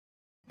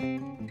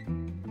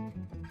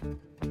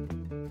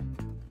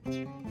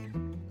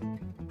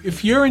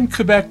If you're in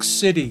Quebec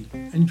City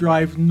and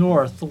drive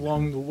north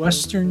along the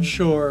western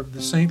shore of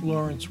the St.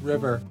 Lawrence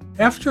River,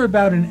 after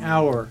about an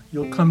hour,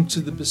 you'll come to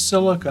the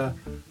Basilica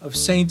of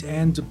Sainte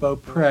Anne de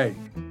Beaupré.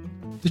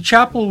 The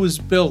chapel was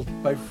built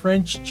by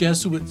French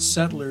Jesuit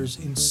settlers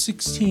in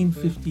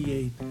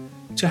 1658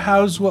 to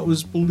house what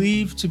was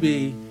believed to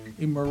be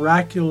a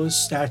miraculous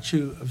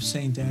statue of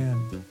Saint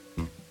Anne.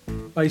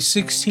 By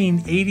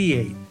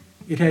 1688,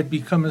 it had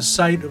become a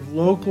site of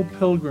local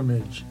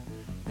pilgrimage,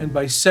 and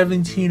by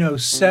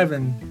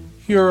 1707,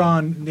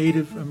 Huron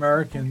Native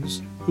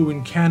Americans, who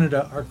in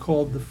Canada are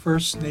called the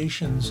First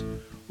Nations,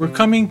 were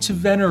coming to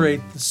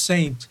venerate the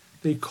saint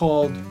they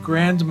called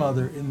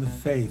Grandmother in the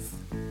Faith.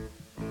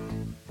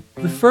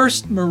 The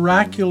first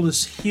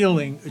miraculous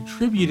healing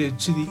attributed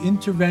to the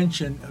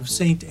intervention of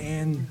Saint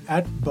Anne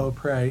at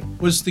Beaupré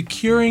was the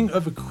curing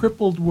of a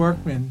crippled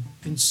workman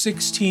in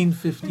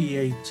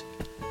 1658.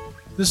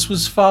 This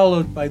was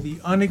followed by the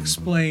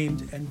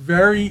unexplained and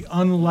very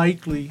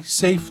unlikely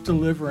safe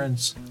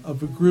deliverance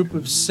of a group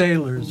of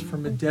sailors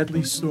from a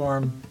deadly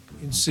storm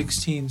in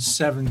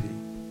 1670.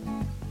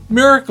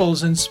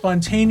 Miracles and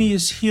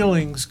spontaneous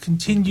healings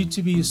continued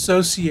to be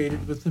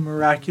associated with the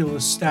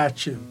miraculous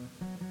statue.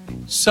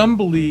 Some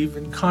believe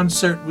in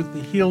concert with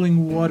the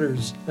healing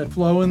waters that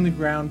flow in the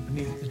ground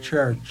beneath the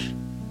church.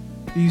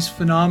 These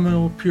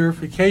phenomenal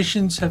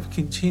purifications have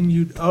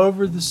continued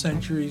over the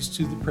centuries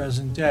to the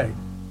present day.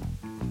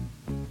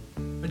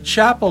 A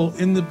chapel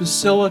in the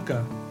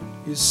basilica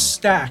is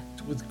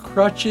stacked with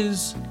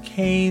crutches,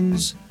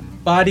 canes,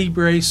 body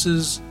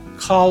braces,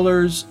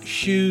 collars,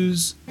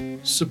 shoes,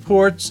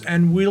 supports,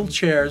 and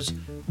wheelchairs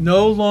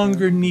no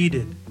longer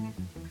needed,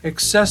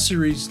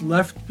 accessories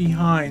left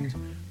behind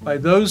by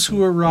those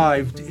who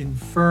arrived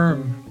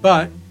infirm,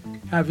 but,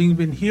 having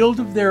been healed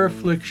of their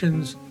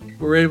afflictions,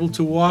 were able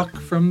to walk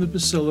from the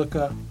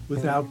basilica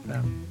without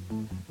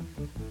them.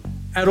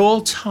 At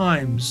all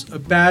times, a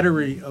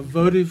battery of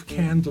votive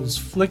candles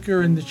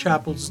flicker in the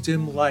chapel's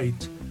dim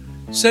light,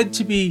 said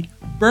to be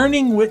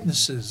burning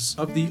witnesses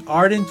of the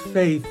ardent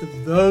faith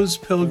of those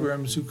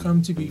pilgrims who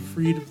come to be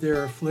freed of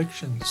their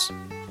afflictions.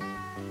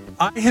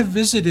 I have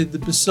visited the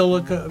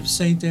Basilica of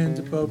Sainte Anne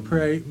de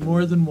Beaupré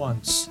more than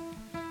once,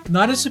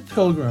 not as a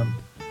pilgrim,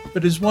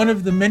 but as one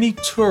of the many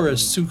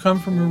tourists who come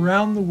from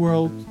around the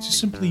world to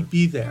simply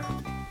be there.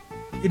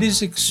 It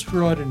is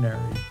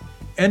extraordinary,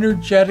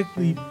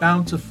 energetically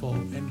bountiful,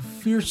 and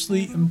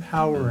fiercely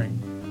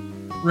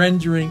empowering,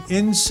 rendering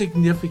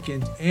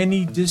insignificant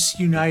any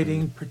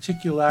disuniting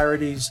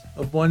particularities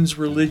of one's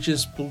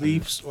religious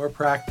beliefs or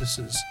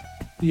practices.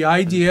 The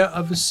idea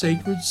of a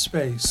sacred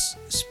space,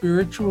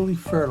 spiritually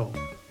fertile,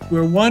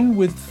 where one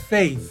with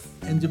faith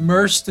and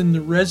immersed in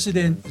the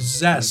resident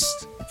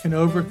zest can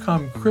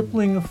overcome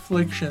crippling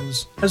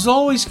afflictions, has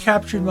always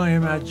captured my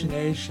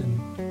imagination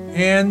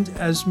and,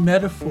 as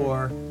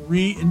metaphor,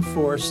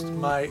 reinforced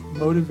my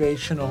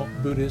motivational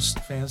Buddhist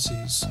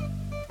fancies.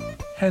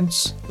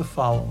 Hence the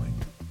following.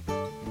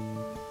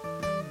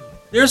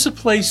 There's a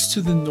place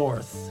to the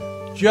north,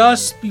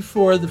 just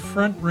before the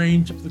front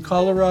range of the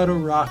Colorado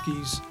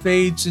Rockies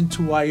fades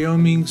into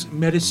Wyoming's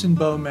Medicine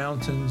Bow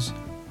Mountains,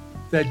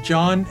 that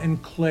John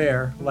and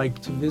Claire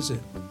like to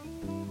visit.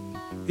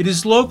 It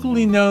is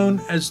locally known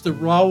as the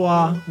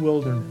Rawah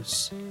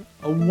Wilderness,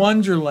 a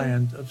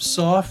wonderland of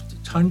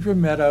soft tundra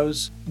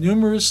meadows,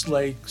 numerous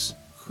lakes,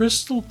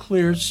 crystal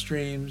clear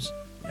streams,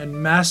 and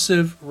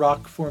massive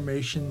rock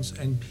formations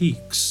and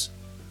peaks.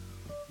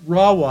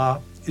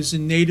 Rawah is a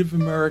Native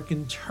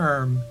American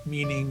term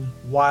meaning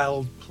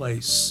wild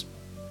place.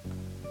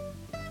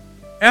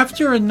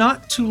 After a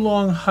not too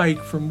long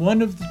hike from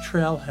one of the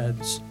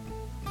trailheads,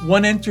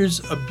 one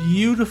enters a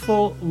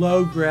beautiful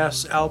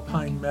low-grass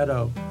alpine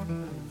meadow,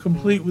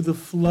 complete with a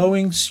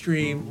flowing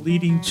stream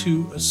leading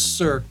to a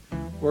cirque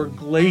or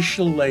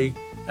glacial lake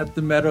at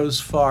the meadow's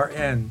far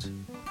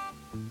end.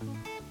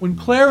 When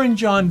Claire and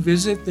John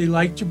visit, they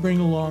like to bring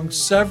along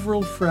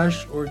several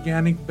fresh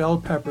organic bell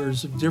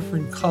peppers of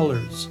different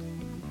colors,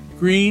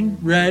 green,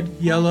 red,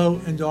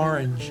 yellow, and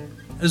orange,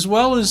 as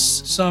well as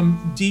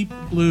some deep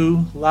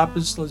blue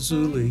lapis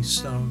lazuli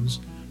stones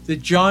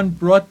that John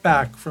brought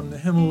back from the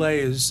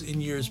Himalayas in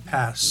years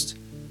past.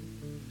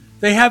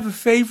 They have a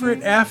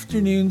favorite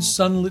afternoon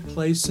sunlit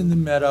place in the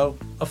meadow,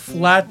 a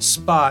flat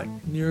spot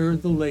near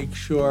the lake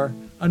shore,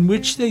 on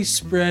which they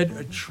spread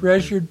a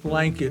treasured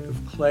blanket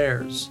of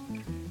Claire's.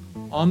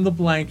 On the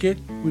blanket,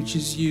 which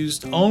is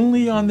used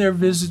only on their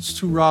visits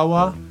to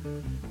Rawah,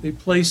 they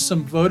place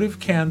some votive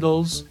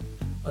candles,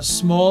 a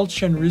small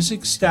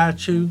Chenrezig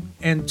statue,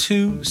 and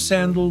 2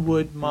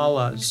 sandalwood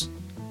malas.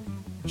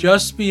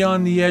 Just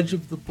beyond the edge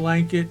of the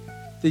blanket,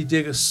 they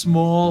dig a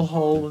small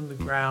hole in the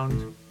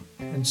ground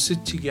and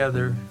sit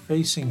together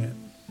facing it.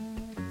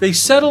 They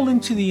settle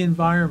into the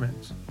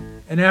environment,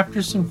 and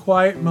after some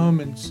quiet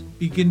moments,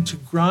 begin to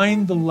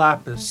grind the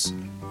lapis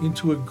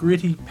into a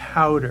gritty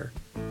powder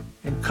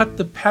and cut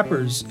the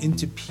peppers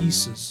into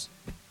pieces.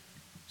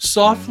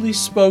 Softly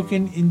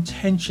spoken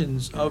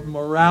intentions of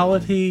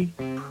morality,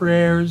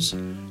 prayers,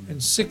 and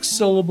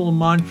 6-syllable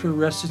mantra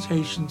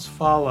recitations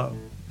follow,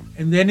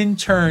 and then in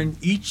turn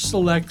each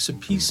selects a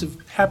piece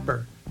of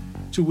pepper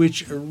to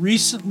which a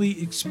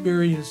recently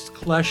experienced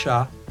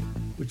klesha,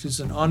 which is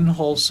an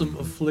unwholesome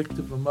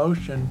afflictive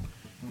emotion,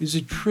 is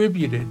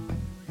attributed,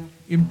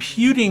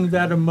 imputing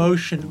that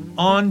emotion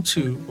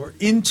onto or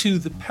into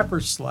the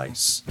pepper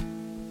slice.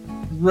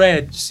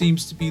 Red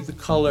seems to be the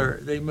color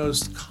they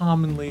most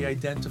commonly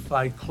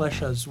identify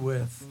kleshas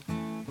with.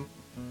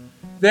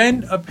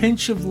 Then a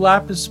pinch of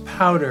lapis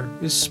powder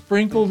is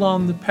sprinkled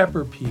on the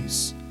pepper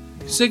piece,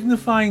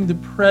 signifying the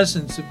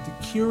presence of the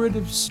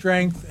curative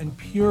strength and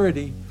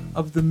purity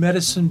of the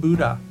medicine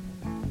Buddha.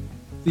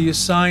 The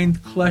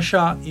assigned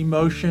klesha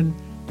emotion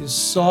is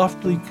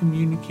softly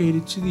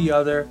communicated to the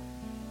other,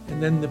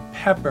 and then the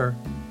pepper,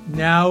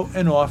 now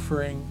an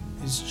offering,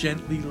 is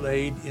gently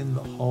laid in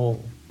the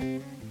hole.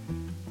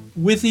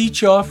 With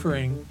each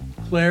offering,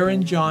 Claire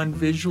and John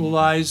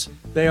visualize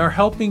they are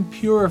helping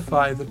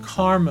purify the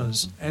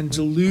karmas and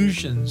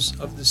delusions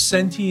of the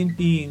sentient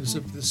beings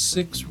of the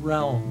 6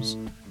 realms,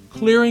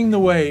 clearing the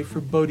way for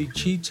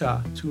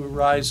bodhicitta to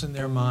arise in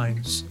their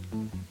minds.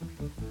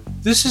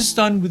 This is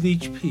done with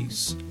each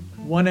piece,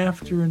 one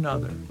after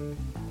another.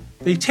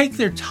 They take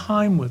their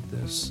time with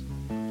this,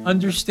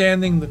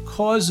 understanding the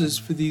causes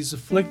for these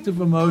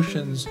afflictive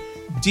emotions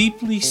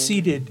deeply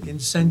seated in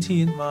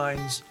sentient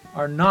minds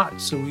are not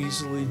so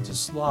easily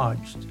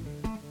dislodged.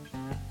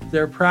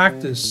 Their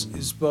practice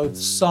is both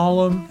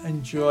solemn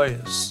and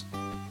joyous,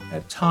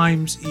 at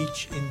times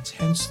each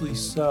intensely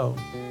so.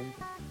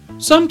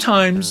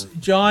 Sometimes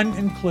John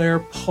and Claire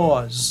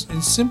pause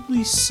and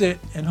simply sit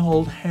and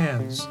hold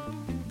hands,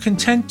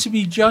 content to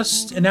be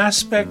just an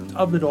aspect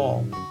of it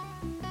all.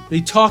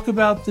 They talk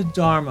about the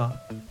Dharma,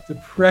 the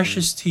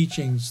precious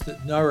teachings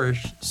that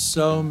nourish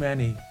so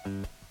many.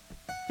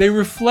 They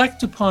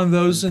reflect upon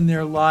those in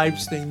their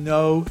lives they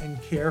know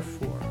and care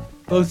for,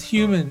 both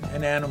human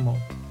and animal.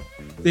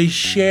 They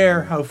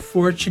share how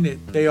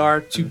fortunate they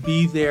are to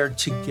be there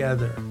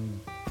together.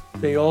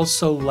 They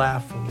also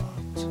laugh a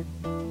lot.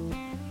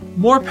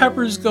 More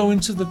peppers go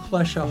into the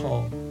klesha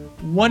hole,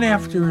 one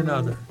after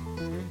another,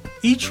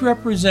 each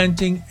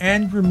representing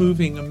and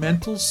removing a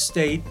mental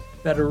state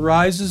that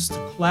arises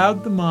to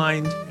cloud the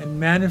mind and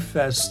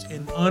manifest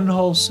in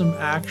unwholesome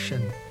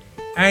action,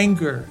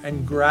 anger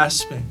and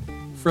grasping,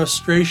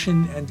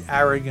 frustration and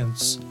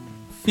arrogance,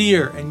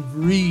 fear and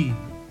greed,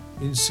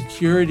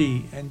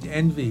 insecurity and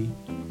envy,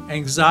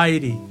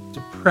 anxiety,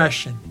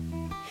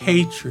 depression,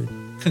 hatred,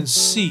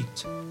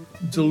 conceit,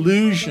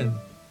 delusion,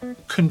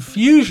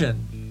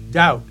 confusion,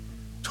 doubt,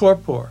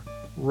 torpor,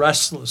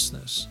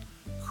 restlessness,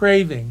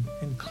 craving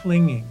and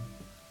clinging,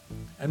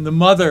 and the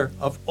mother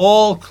of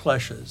all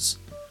kleshas,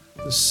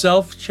 the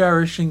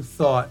self-cherishing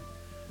thought,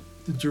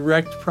 the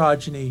direct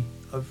progeny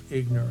of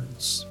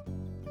ignorance.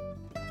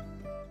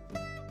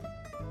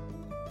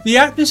 The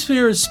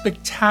atmosphere is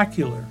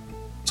spectacular.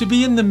 To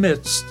be in the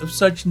midst of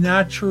such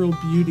natural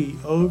beauty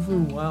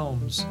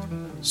overwhelms,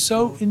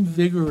 so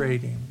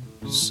invigorating,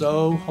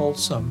 so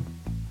wholesome.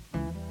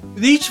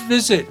 With each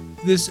visit,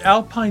 this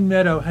alpine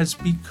meadow has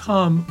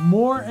become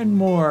more and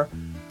more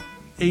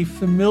a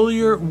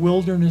familiar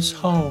wilderness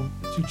home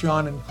to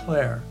John and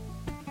Claire.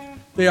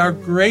 They are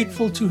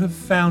grateful to have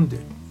found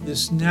it,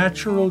 this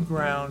natural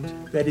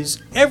ground that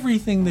is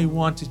everything they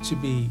want it to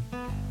be,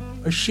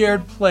 a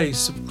shared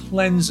place of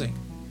cleansing,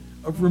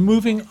 of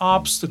removing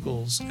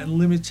obstacles and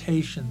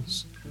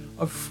limitations,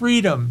 of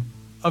freedom,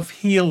 of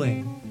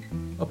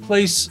healing, a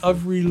place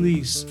of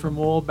release from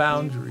all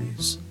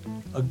boundaries,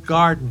 a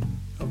garden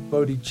of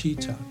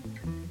bodhicitta.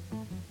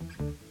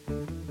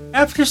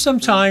 After some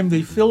time,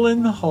 they fill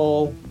in the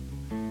hole,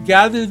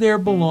 gather their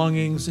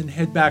belongings, and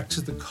head back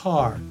to the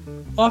car,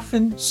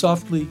 often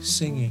softly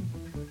singing.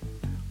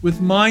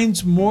 With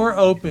minds more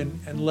open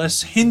and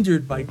less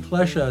hindered by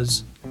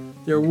kleshas,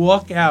 their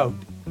walk out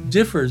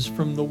differs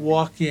from the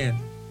walk in.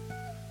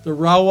 The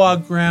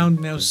Rawah ground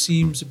now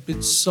seems a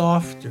bit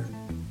softer,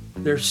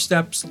 their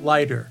steps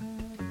lighter,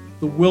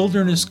 the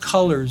wilderness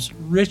colors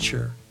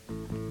richer,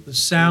 the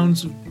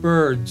sounds of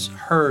birds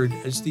heard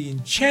as the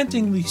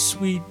enchantingly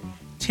sweet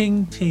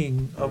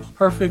ting-ting of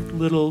perfect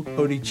little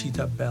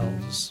bodhicitta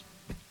bells.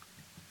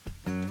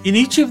 In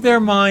each of their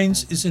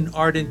minds is an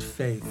ardent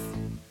faith,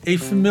 a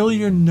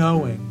familiar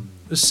knowing,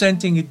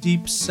 assenting a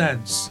deep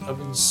sense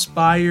of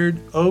inspired,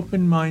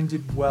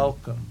 open-minded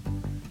welcome,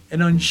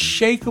 an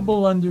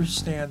unshakable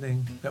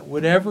understanding that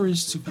whatever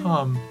is to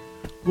come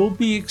will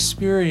be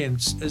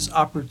experienced as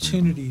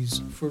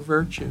opportunities for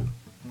virtue.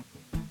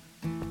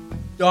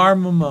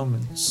 Dharma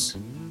moments,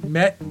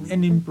 met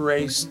and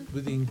embraced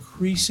with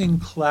increasing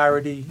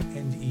clarity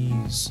and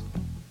ease.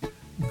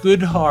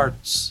 Good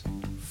hearts,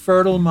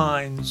 fertile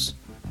minds,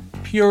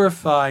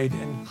 purified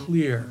and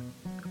clear,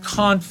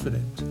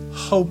 confident,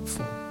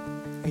 hopeful,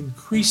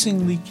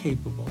 increasingly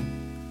capable.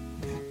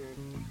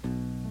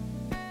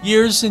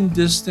 Years and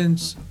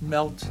distance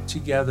melt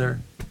together,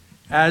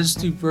 as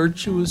do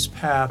virtuous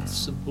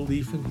paths of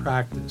belief and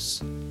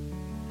practice.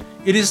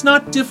 It is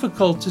not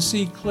difficult to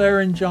see Claire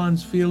and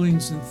John's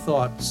feelings and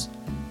thoughts,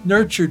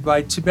 nurtured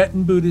by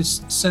Tibetan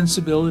Buddhist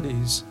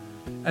sensibilities,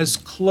 as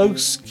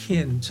close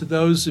kin to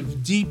those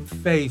of deep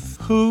faith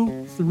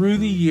who, through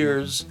the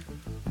years,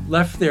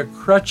 left their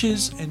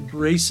crutches and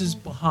braces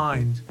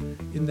behind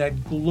in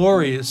that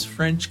glorious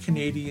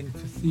French-Canadian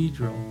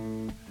cathedral,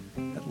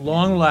 at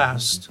long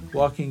last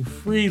walking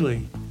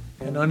freely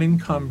and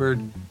unencumbered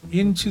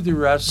into the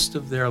rest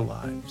of their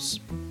lives.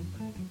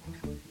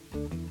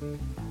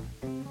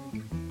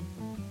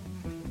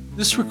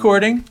 This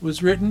recording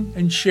was written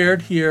and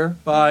shared here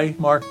by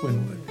Mark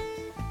Winwood.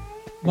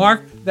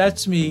 Mark,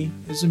 that's me,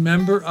 is a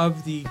member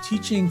of the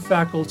teaching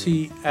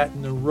faculty at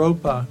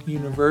Rawah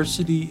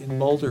University in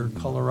Boulder,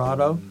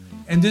 Colorado,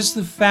 and is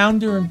the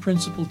founder and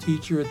principal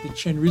teacher at the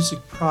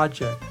Chenrezig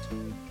Project,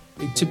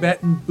 a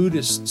Tibetan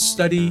Buddhist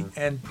study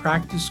and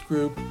practice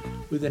group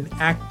with an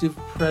active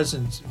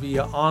presence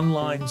via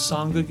online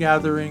Sangha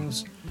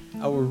gatherings,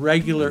 our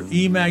regular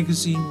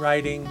e-magazine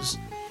writings,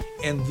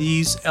 and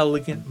These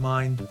Elegant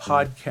Mind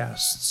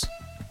podcasts.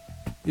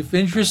 If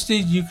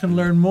interested, you can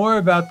learn more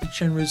about the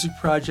Chenrezig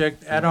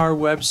Project at our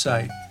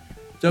website,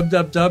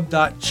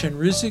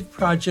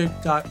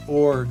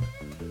 www.chenrezigproject.org.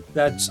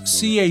 That's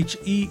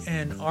CHENREZIG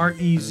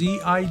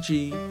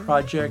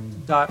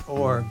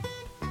project.org.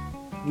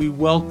 We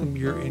welcome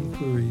your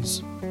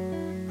inquiries.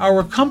 Our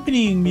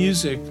accompanying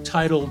music,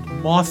 titled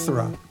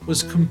Mothra,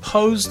 was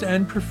composed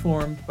and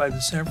performed by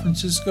the San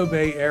Francisco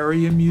Bay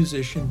Area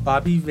musician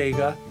Bobby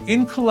Vega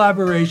in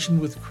collaboration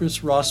with Chris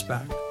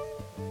Rossbach.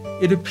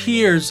 It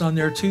appears on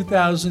their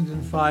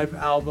 2005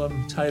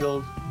 album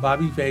titled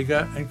Bobby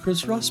Vega and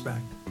Chris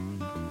Rossbach.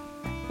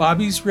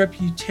 Bobby's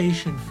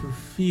reputation for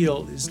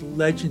feel is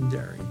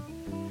legendary,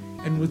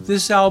 and with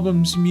this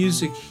album's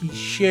music he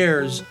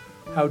shares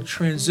how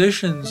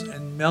transitions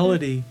and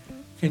melody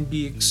can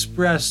be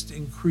expressed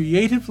in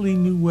creatively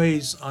new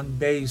ways on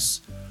bass,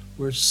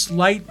 where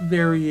slight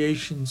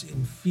variations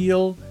in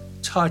feel,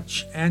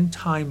 touch, and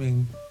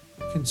timing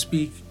can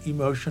speak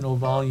emotional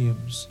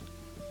volumes.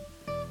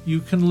 You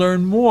can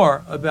learn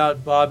more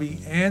about Bobby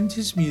and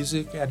his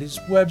music at his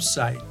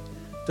website,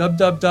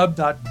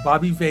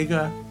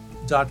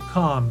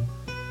 www.bobbyvega.com.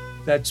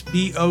 That's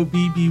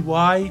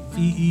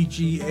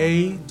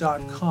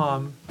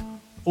BOBBYVEGA.com.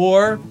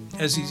 Or,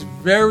 as he's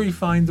very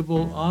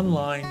findable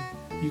online,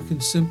 you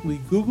can simply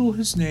Google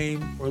his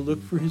name or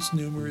look for his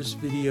numerous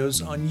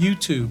videos on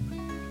YouTube.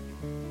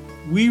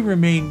 We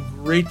remain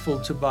grateful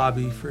to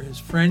Bobby for his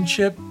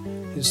friendship,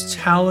 his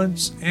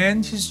talents,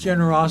 and his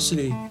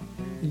generosity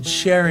in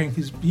sharing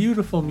his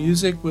beautiful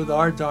music with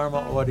our Dharma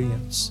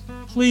audience.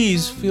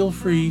 Please feel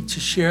free to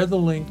share the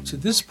link to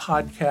this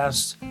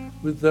podcast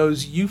with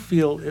those you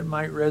feel it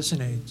might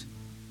resonate.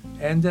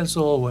 And as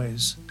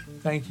always,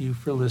 thank you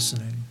for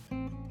listening.